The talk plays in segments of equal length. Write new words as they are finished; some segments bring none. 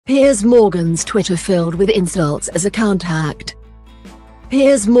Piers Morgan's Twitter filled with insults as account hacked.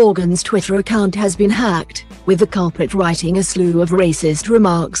 Piers Morgan's Twitter account has been hacked, with the culprit writing a slew of racist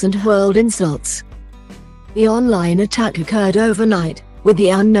remarks and hurled insults. The online attack occurred overnight, with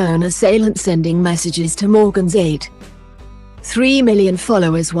the unknown assailant sending messages to Morgan's 8.3 million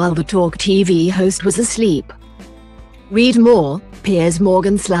followers while the Talk TV host was asleep. Read more: Piers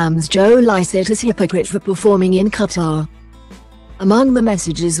Morgan slams Joe Lycett as hypocrite for performing in Qatar. Among the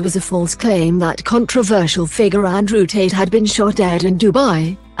messages was a false claim that controversial figure Andrew Tate had been shot dead in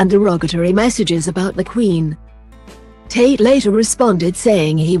Dubai, and derogatory messages about the Queen. Tate later responded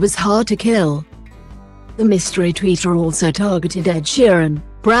saying he was hard to kill. The mystery tweeter also targeted Ed Sheeran,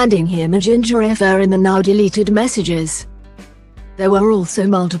 branding him a ginger effer in the now-deleted messages. There were also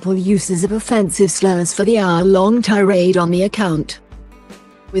multiple uses of offensive slurs for the hour-long tirade on the account,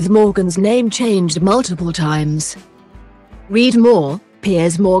 with Morgan's name changed multiple times. Read more: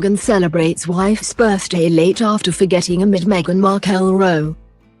 Piers Morgan celebrates wife's birthday late after forgetting amid Meghan Markle row.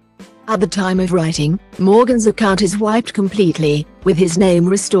 At the time of writing, Morgan's account is wiped completely, with his name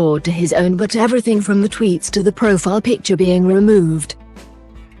restored to his own but everything from the tweets to the profile picture being removed.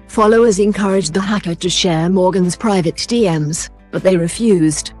 Followers encouraged the hacker to share Morgan's private DMs, but they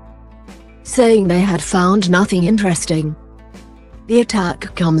refused, saying they had found nothing interesting. The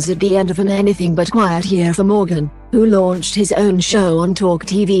attack comes at the end of an anything but quiet year for Morgan, who launched his own show on Talk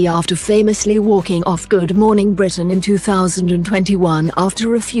TV after famously walking off Good Morning Britain in 2021 after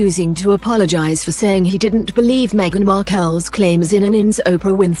refusing to apologize for saying he didn't believe Meghan Markle's claims in an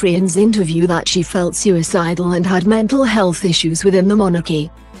Oprah Winfrey's interview that she felt suicidal and had mental health issues within the monarchy.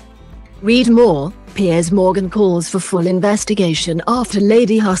 Read more: Piers Morgan calls for full investigation after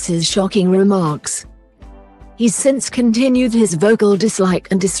Lady Huss's shocking remarks. He's since continued his vocal dislike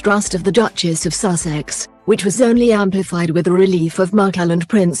and distrust of the Duchess of Sussex, which was only amplified with the relief of Markle and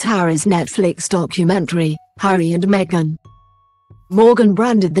Prince Harry's Netflix documentary, Harry and Meghan. Morgan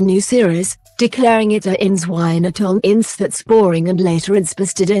branded the new series, declaring it a ins wine at all ins that's boring, and later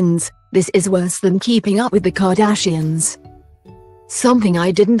insisted ins, this is worse than keeping up with the Kardashians. Something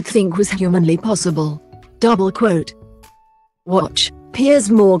I didn't think was humanly possible. Double quote. Watch: Piers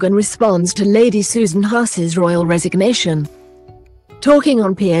Morgan responds to Lady Susan Huss's royal resignation. Talking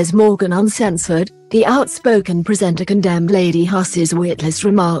on Piers Morgan Uncensored, the outspoken presenter condemned Lady Huss's witless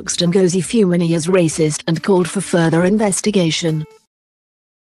remarks and Ngozi Fumini as racist and called for further investigation.